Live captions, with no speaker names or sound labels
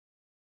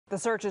The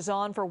search is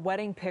on for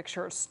wedding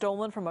pictures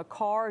stolen from a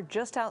car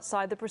just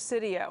outside the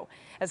Presidio.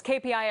 As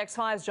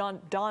KPIX5's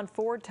Don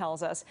Ford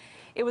tells us,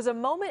 it was a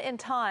moment in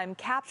time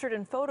captured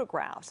in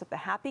photographs that the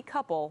happy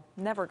couple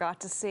never got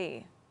to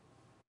see.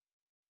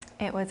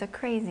 It was a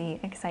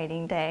crazy,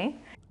 exciting day.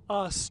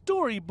 A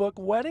storybook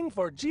wedding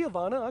for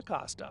Giovanna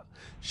Acosta.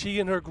 She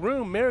and her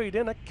groom married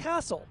in a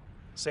castle,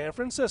 San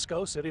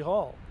Francisco City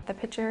Hall. The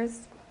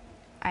pictures,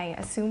 I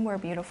assume, were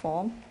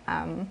beautiful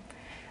and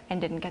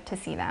didn't get to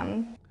see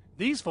them.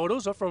 These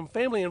photos are from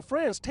family and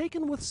friends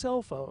taken with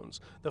cell phones.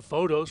 The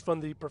photos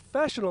from the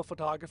professional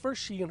photographer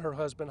she and her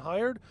husband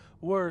hired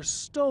were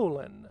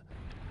stolen.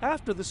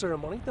 After the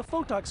ceremony, the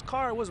Photox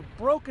car was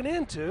broken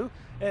into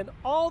and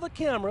all the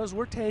cameras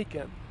were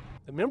taken.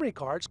 The memory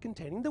cards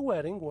containing the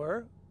wedding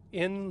were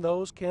in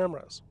those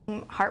cameras.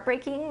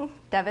 Heartbreaking,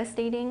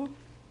 devastating,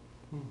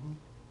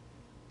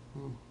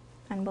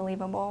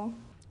 unbelievable.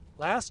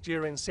 Last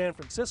year in San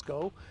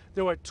Francisco,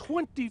 there were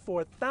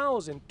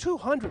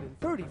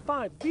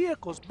 24,235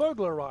 vehicles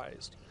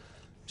burglarized.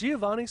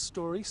 Giovanni's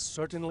story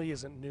certainly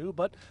isn't new,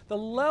 but the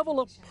level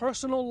of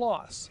personal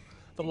loss,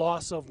 the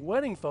loss of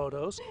wedding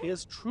photos,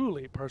 is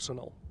truly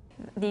personal.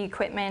 The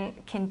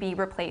equipment can be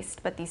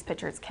replaced, but these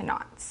pictures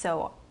cannot.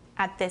 So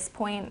at this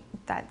point,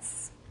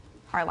 that's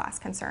our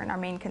last concern. Our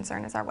main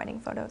concern is our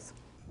wedding photos.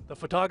 The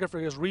photographer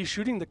is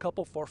reshooting the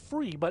couple for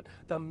free, but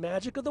the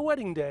magic of the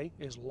wedding day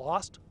is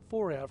lost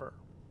forever.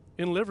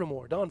 In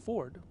Livermore, Don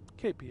Ford,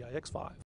 KPIX5.